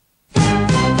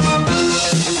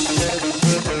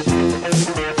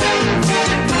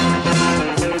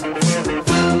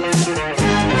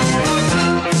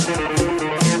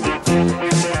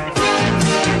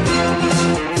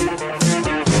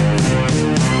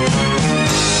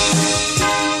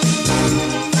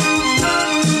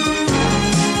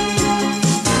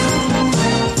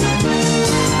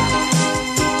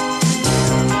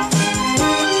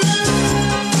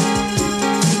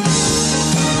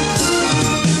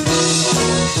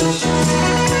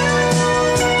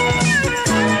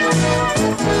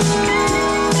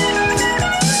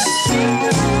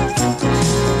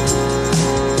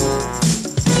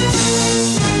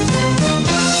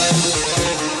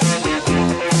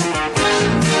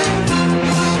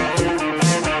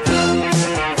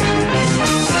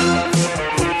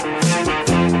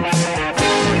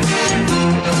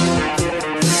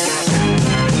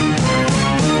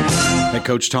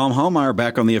Coach Tom Halbmeier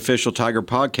back on the Official Tiger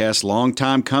Podcast. Long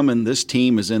time coming. This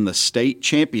team is in the state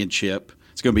championship.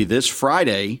 It's going to be this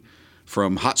Friday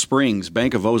from Hot Springs,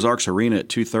 Bank of Ozarks Arena at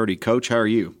 2:30. Coach, how are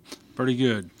you? Pretty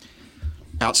good.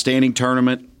 Outstanding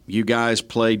tournament. You guys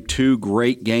played two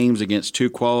great games against two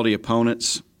quality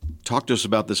opponents. Talk to us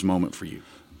about this moment for you.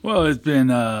 Well, it's been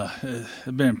a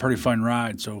pretty fun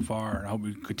ride so far. I hope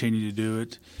we continue to do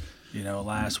it. You know,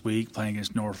 last week playing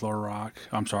against Little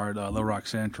Rock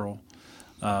Central.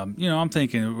 I'm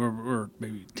thinking we're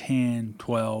maybe 10,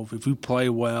 12. If we play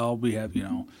well, we have,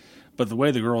 but the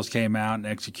way the girls came out and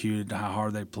executed, how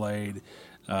hard they played,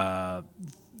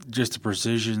 just the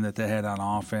precision that they had on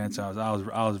offense, I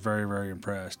was very, very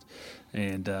impressed.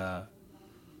 And, the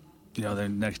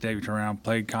next day we turned around and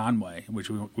played Conway, which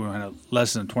we had a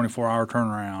less than a 24-hour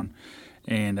turnaround.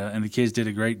 And the kids did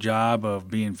a great job of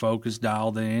being focused,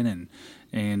 dialed in,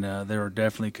 and they were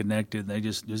definitely connected. They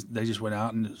just went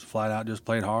out and just flat out just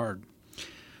played hard.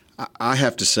 I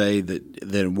have to say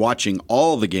that watching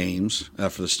all the games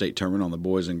for the state tournament on the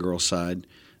boys and girls side,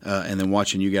 and then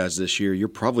watching you guys this year, you're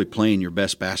probably playing your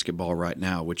best basketball right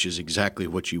now, which is exactly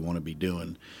what you want to be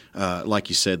doing. Like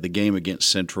you said, the game against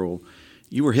Central,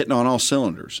 you were hitting on all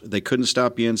cylinders. They couldn't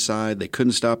stop you inside. They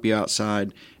couldn't stop you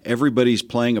outside. Everybody's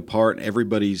playing a part.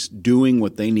 Everybody's doing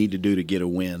what they need to do to get a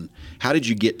win. How did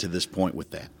you get to this point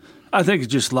with that? I think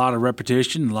it's just a lot of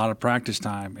repetition, a lot of practice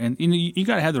time. And, you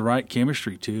got to have the right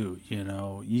chemistry, too.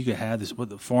 You could have this. What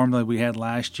the formula we had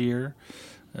last year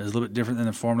is a little bit different than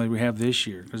the formula we have this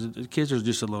year because the kids are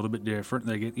just a little bit different.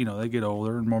 They get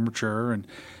older and more mature.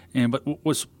 But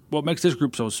what makes this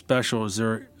group so special is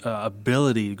their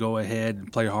ability to go ahead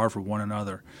and play hard for one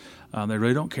another. They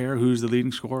really don't care who's the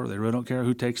leading scorer. They really don't care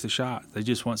who takes the shot. They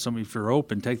just want somebody, if you're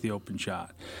open, take the open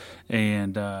shot.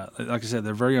 And like I said,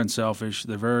 they're very unselfish.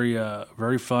 They're very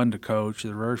very fun to coach.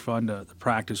 They're very fun to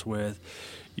practice with,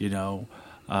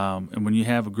 And when you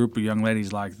have a group of young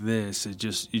ladies like this, it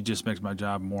just makes my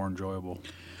job more enjoyable.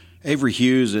 Avery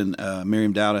Hughes and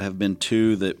Miriam Dowda have been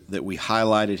two that we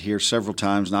highlighted here several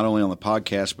times, not only on the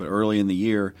podcast but early in the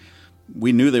year.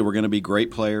 We knew they were going to be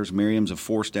great players. Miriam's a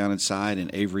force down inside,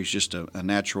 and Avery's just a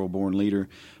natural-born leader.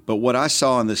 But what I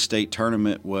saw in this state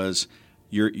tournament was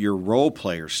your role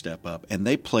players step up, and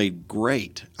they played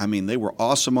great. I mean, they were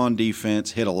awesome on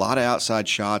defense, hit a lot of outside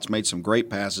shots, made some great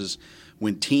passes.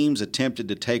 When teams attempted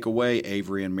to take away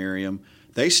Avery and Miriam,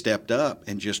 they stepped up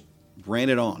and just ran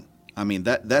it on. I mean,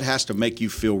 that has to make you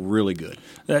feel really good.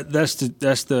 That's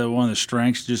the one of the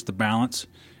strengths, just the balance.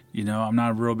 I'm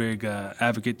not a real big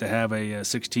advocate to have a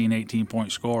 16,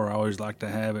 18-point score. I always like to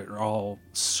have it all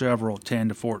several 10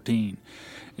 to 14.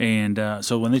 And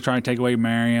so when they try to take away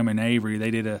Miriam and Avery,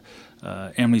 they did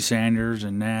Emily Sanders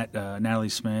and Natalie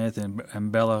Smith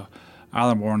and Bella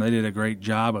Islandborn. They did a great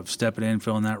job of stepping in,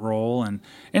 filling that role, and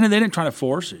they didn't try to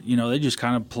force it. They just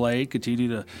kind of played, continued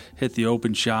to hit the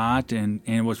open shot.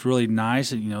 And what's really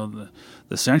nice,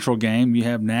 the Central game, you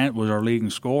have Nat was our leading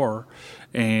scorer,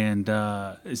 and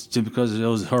it's just because it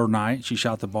was her night. She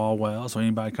shot the ball well, so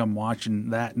anybody come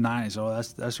watching that night, so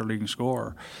that's her leading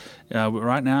scorer. But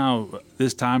right now,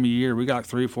 this time of year, we got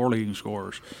 3 or 4 leading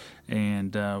scorers.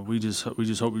 And we just hope we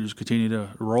just continue to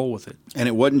roll with it. And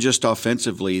it wasn't just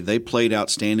offensively. They played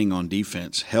outstanding on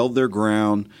defense, held their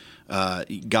ground,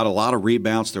 got a lot of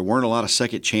rebounds. There weren't a lot of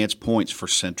second chance points for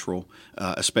Central,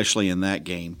 especially in that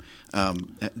game.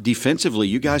 Defensively,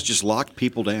 you guys just locked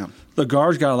people down. The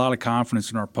guards got a lot of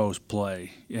confidence in our post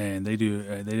play, and they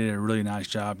did a really nice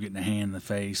job getting a hand in the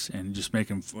face and just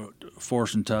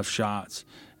forcing tough shots.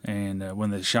 And when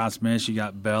the shots miss, you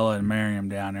got Bella and Miriam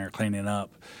down there cleaning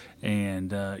up.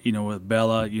 And, with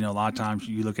Bella, a lot of times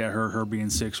you look at her being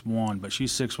 6'1", but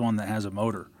she's 6'1" that has a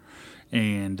motor.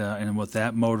 And what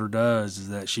that motor does is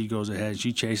that she goes ahead and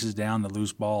she chases down the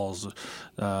loose balls,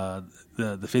 the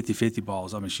 50-50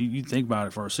 balls. I mean, you think about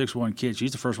it, for a 6'1" kid,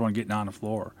 she's the first one getting on the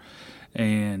floor.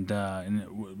 And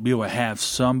be able to have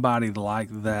somebody like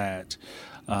that,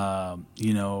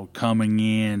 coming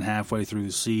in halfway through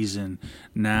the season,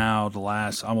 now the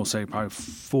last, I'm going to say probably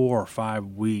 4 or 5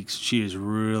 weeks, she has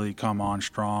really come on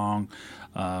strong,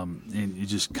 and you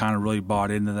just kind of really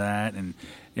bought into that,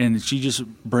 and she just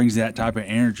brings that type of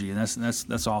energy, and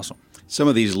that's awesome. Some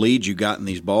of these leads you got in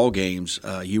these ball games,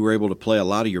 you were able to play a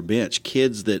lot of your bench,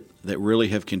 kids that really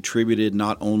have contributed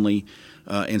not only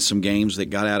in some games that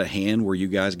got out of hand where you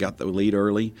guys got the lead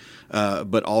early,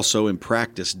 but also in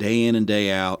practice, day in and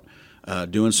day out,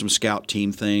 doing some scout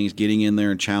team things, getting in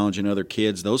there and challenging other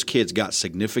kids. Those kids got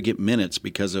significant minutes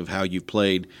because of how you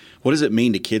played. What does it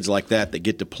mean to kids like that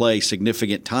get to play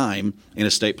significant time in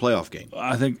a state playoff game?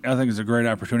 I think it's a great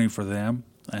opportunity for them.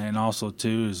 and also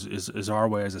too is our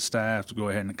way as a staff to go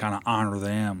ahead and kind of honor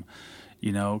them.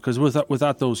 Because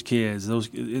without those kids, those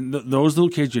little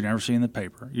kids you never see in the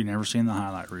paper, you never see in the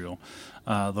highlight reel.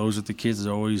 Those are the kids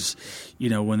that always,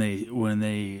 when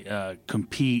they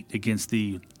compete against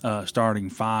the starting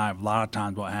five. A lot of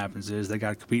times, what happens is they got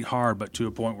to compete hard, but to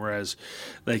a point whereas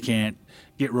they can't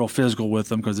get real physical with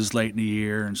them because it's late in the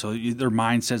year, and so their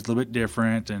mindset's a little bit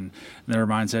different, and their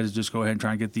mindset is just go ahead and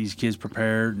try and get these kids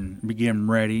prepared and get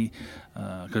them ready.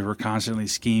 Because we're constantly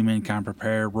scheming, kind of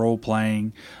prepared, role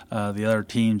playing the other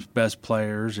team's best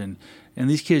players, and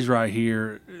these kids right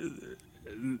here,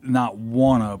 not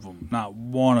one of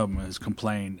them has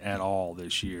complained at all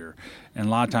this year. And a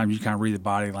lot of times you kind of read the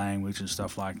body language and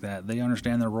stuff like that. They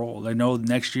understand their role. They know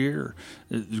next year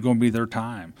is going to be their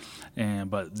time.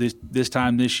 But this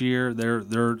time this year, they're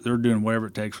doing whatever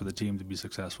it takes for the team to be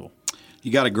successful.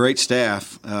 You got a great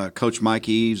staff. Coach Mike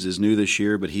Eves is new this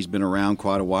year, but he's been around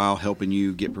quite a while helping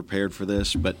you get prepared for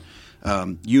this. But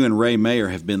you and Ray Mayer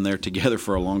have been there together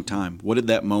for a long time. What did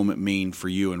that moment mean for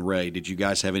you and Ray? Did you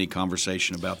guys have any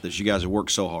conversation about this? You guys have worked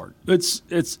so hard. It's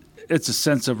a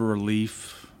sense of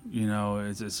relief.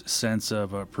 It's a sense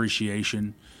of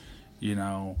appreciation. It's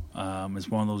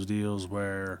one of those deals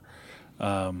where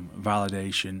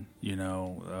validation,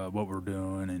 what we're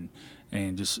doing,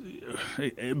 and just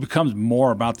it becomes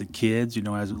more about the kids,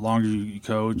 as long as you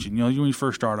coach. And, when you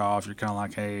first start off, you're kind of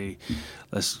like, hey,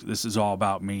 this is all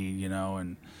about me,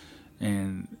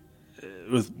 and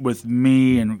with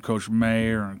me and Coach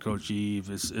Mayer and Coach Eve,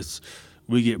 it's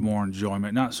we get more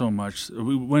enjoyment. Not so much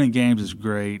winning games is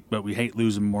great, but we hate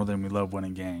losing more than we love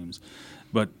winning games.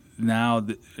 But now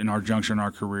in our juncture in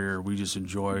our career, we just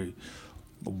enjoy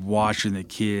watching the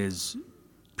kids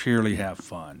purely have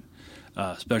fun.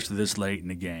 Especially this late in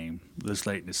the game, this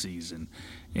late in the season.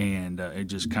 And it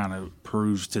just kind of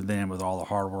proves to them with all the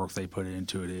hard work they put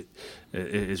into it,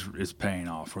 it's paying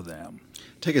off for them.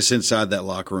 Take us inside that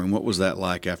locker room. What was that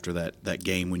like after that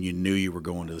game when you knew you were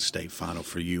going to the state final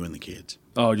for you and the kids?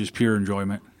 Oh, just pure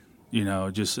enjoyment.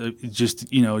 Just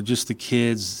the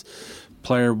kids,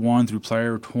 player 1 through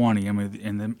player 20. I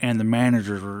mean, and the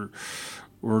managers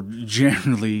were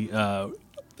generally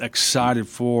excited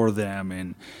for them,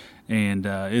 and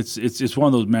it's one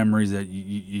of those memories that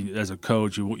you as a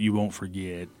coach you won't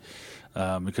forget,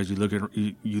 because you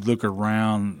look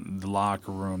around the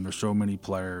locker room. There's so many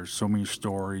players, so many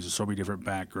stories, so many different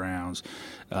backgrounds.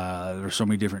 There's so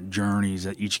many different journeys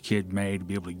that each kid made to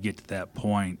be able to get to that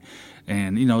point.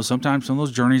 And sometimes some of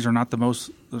those journeys are not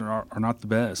the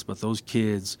best, but those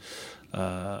kids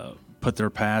put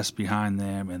their past behind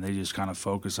them, and they just kind of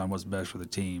focus on what's best for the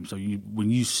team. So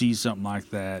when you see something like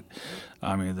that,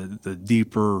 I mean, the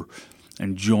deeper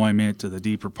enjoyment to the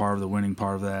deeper part of the winning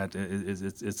part of that,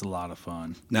 it's a lot of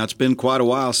fun. Now, it's been quite a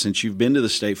while since you've been to the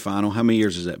state final. How many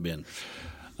years has that been?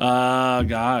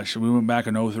 Gosh, we went back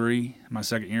in 2003. My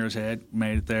second year as head,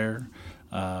 made it there.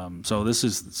 So it's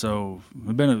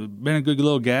been a good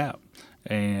little gap.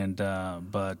 And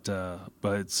but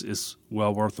it's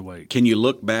well worth the wait. Can you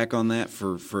look back on that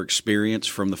for experience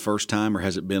from the first time, or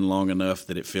has it been long enough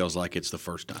that it feels like it's the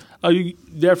first time? Oh,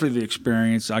 definitely the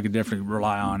experience. I could definitely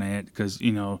rely on it because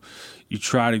you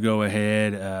try to go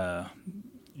ahead.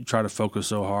 You try to focus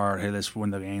so hard. Hey, let's win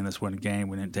the game. Let's win the game.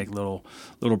 We didn't take little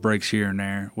breaks here and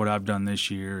there. What I've done this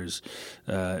year is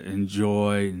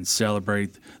enjoy and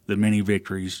celebrate the many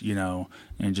victories,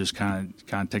 and just kind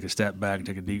of take a step back and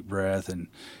take a deep breath and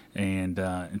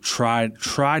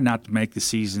try not to make the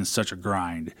season such a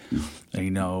grind.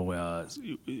 Even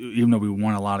though we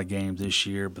won a lot of games this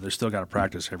year, but they still got to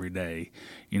practice every day.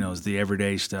 It's the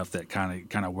everyday stuff that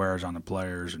kind of wears on the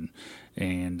players,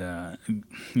 and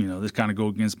this kind of go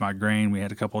against my grain. We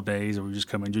had a couple of days where we just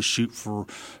come in, just shoot for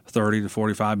 30 to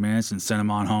 45 minutes and send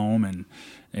them on home,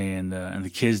 and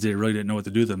the kids really didn't know what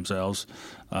to do with themselves.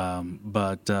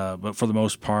 But for the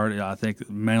most part, I think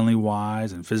mentally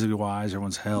wise and physically wise,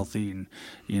 everyone's healthy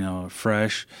and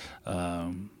fresh.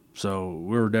 So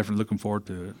we're definitely looking forward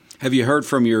to it. Have you heard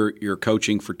from your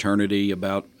coaching fraternity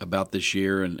about this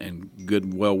year and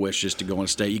good well wishes to go on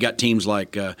state? You got teams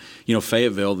like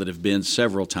Fayetteville that have been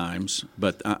several times,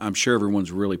 but I'm sure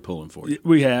everyone's really pulling for you.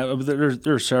 We have.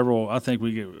 There's several. I think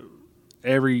we get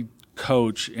every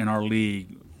coach in our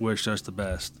league wished us the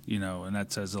best, and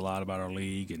that says a lot about our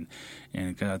league, and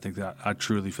I think that I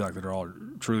truly feel like they're all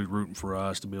truly rooting for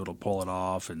us to be able to pull it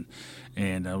off, and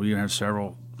we even have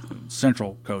several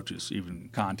central coaches even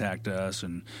contact us,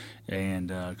 and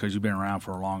because you've been around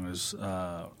for as long as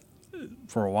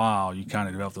for a while, you kind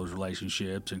of develop those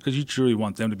relationships, and because you truly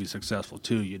want them to be successful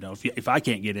too. You know, if I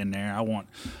can't get in there, I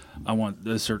want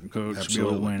this certain coach Absolutely. to be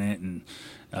able to win it,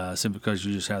 and simply because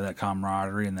you just have that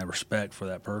camaraderie and that respect for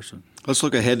that person. Let's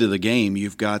look ahead to the game.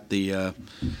 You've got the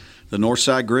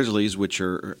Northside Grizzlies, which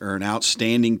are an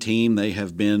outstanding team. They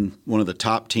have been one of the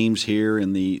top teams here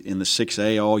in the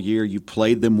 6A all year. You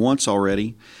played them once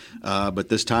already, but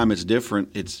this time it's different.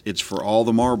 It's for all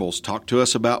the marbles. Talk to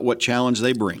us about what challenge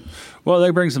they bring. Well, they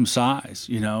bring some size,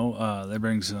 you know. They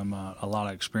bring some a lot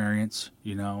of experience,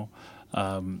 you know.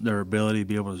 Their ability to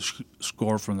be able to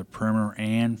score from the perimeter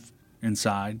and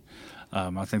inside.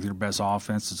 I think their best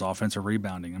offense is offensive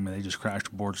rebounding. I mean, they just crashed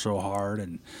the board so hard,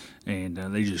 and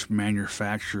they just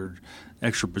manufactured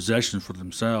extra possessions for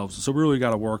themselves. So we really got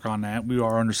to work on that. We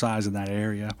are undersized in that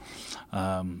area,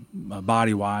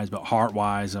 body-wise, but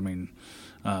heart-wise, I mean,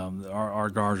 our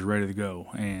guards are ready to go.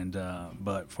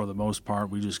 But for the most part,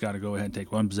 we just got to go ahead and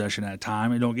take one possession at a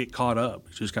time and don't get caught up.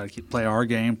 We just got to play our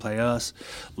game, play us,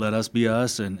 let us be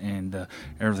us, and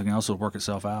everything else will work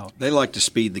itself out. They like to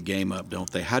speed the game up,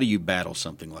 don't they? How do you battle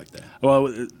something like that?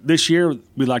 Well, this year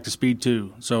we like to speed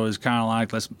too. So it's kind of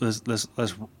like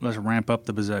let's ramp up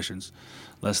the possessions.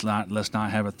 Let's not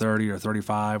have a 30 or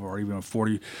 35 or even a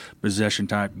 40 possession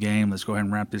type game. Let's go ahead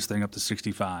and ramp this thing up to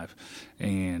 65.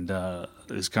 And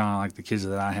it's kind of like the kids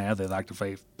that I have. They like to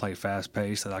play fast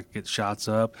pace. They like to get shots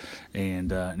up and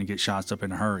get shots up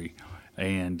in a hurry.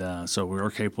 And so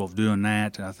we're capable of doing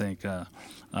that. And I think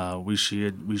we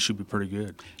should be pretty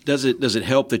good. Does it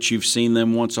help that you've seen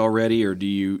them once already, or do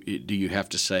you have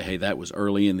to say, hey, that was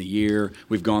early in the year.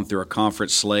 We've gone through a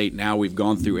conference slate. Now we've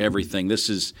gone through everything. This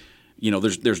is. You know,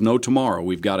 there's no tomorrow.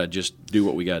 We've got to just do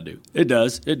what we got to do. It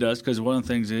does, because one of the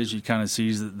things is you kind of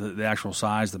see the actual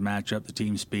size, the matchup, the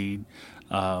team speed,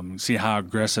 see how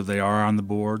aggressive they are on the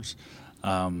boards.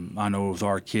 I know with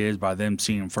our kids, by them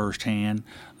seeing them firsthand,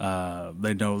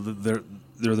 they know that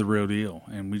they're the real deal,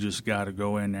 and we just got to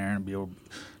go in there and be able to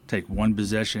take one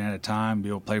possession at a time, be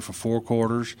able to play for 4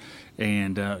 quarters,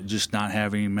 and just not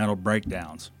have any mental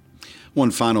breakdowns. One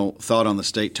final thought on the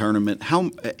state tournament.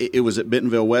 It was at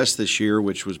Bentonville West this year,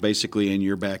 which was basically in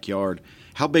your backyard.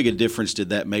 How big a difference did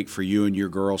that make for you and your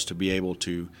girls to be able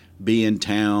to be in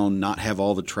town, not have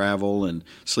all the travel, and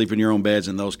sleep in your own beds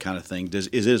and those kind of things?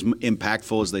 Is it as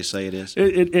impactful as they say it is?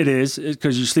 It is,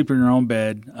 because you sleep in your own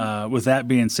bed. With that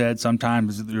being said,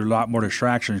 sometimes there are a lot more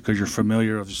distractions because you're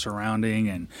familiar with the surrounding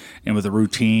and with the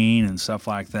routine and stuff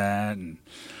like that. And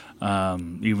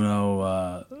even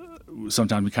though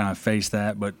sometimes we kind of face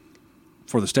that, but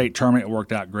for the state tournament, it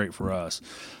worked out great for us.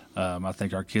 I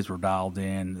think our kids were dialed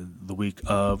in the week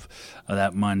of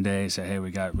that Monday. Say, hey,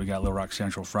 we got Little Rock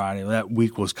Central Friday. Well, that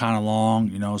week was kind of long,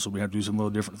 you know, so we had to do some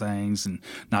little different things and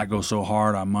not go so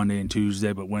hard on Monday and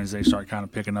Tuesday, but Wednesday start kind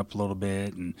of picking up a little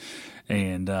bit.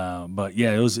 But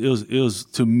yeah, it was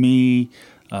to me,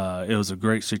 it was a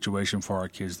great situation for our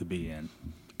kids to be in.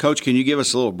 Coach, can you give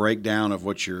us a little breakdown of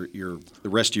what the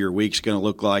rest of your week's going to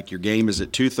look like? Your game is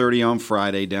at 2:30 on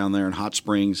Friday down there in Hot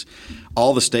Springs.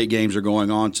 All the state games are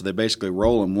going on, so they basically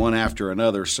roll them one after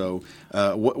another. So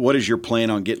what is your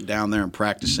plan on getting down there and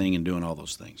practicing and doing all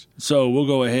those things? So we'll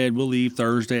go ahead. We'll leave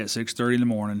Thursday at 6:30 in the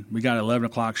morning. We got 11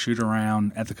 o'clock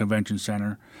shoot-around at the convention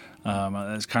center.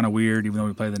 That's kind of weird, even though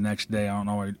we play the next day. I don't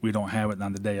know. We don't have it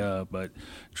on the day of, but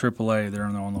AAA, they're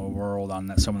in the world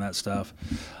on some of that stuff.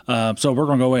 So we're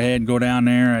going to go ahead and go down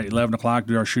there at 11 o'clock,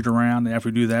 do our shoot-around. After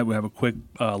we do that, we have a quick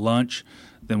lunch.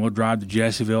 Then we'll drive to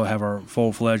Jessieville, have our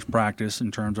full-fledged practice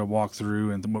in terms of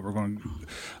walkthrough and what we're going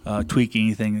to tweak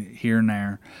anything here and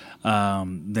there.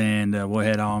 Then we'll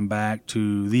head on back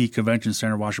to the convention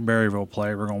center, watch Berryville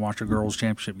play. We're going to watch a girls'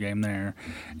 championship game there.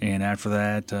 And after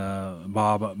that,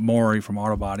 Bob Morey from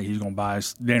Autobody, he's going to buy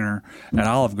us dinner at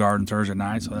Olive Garden Thursday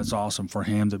night. So that's awesome for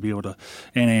him to be able to,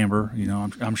 and Amber, you know,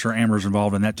 I'm sure Amber's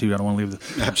involved in that too. I don't want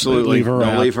to leave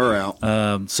her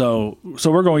out. So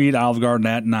we're going to eat at Olive Garden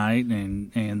that night,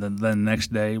 and then the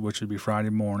next day, which would be Friday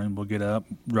morning, we'll get up,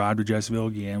 drive to Jessieville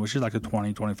again, which is like a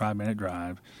 20, 25-minute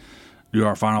drive. Do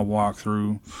our final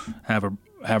walkthrough,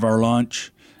 have our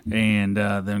lunch, and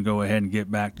then go ahead and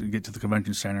get to the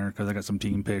convention center because I got some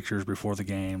team pictures before the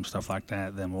game, stuff like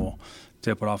that. Then we'll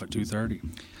tip it off at 2:30.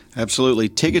 Absolutely.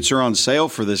 Tickets are on sale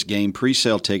for this game,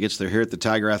 pre-sale tickets. They're here at the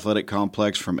Tiger Athletic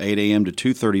Complex from 8 a.m. to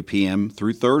 2:30 p.m.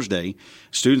 through Thursday.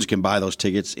 Students can buy those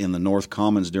tickets in the North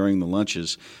Commons during the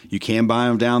lunches. You can buy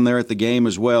them down there at the game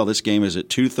as well. This game is at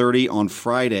 2:30 on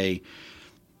Friday.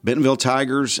 Bentonville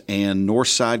Tigers and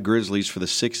Northside Grizzlies for the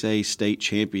 6A state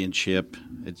championship.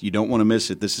 You don't want to miss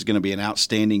it. This is going to be an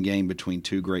outstanding game between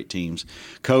two great teams.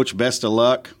 Coach, best of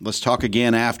luck. Let's talk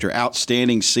again after.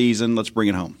 Outstanding season. Let's bring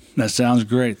it home. That sounds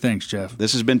great. Thanks, Jeff.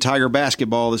 This has been Tiger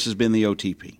Basketball. This has been the OTP.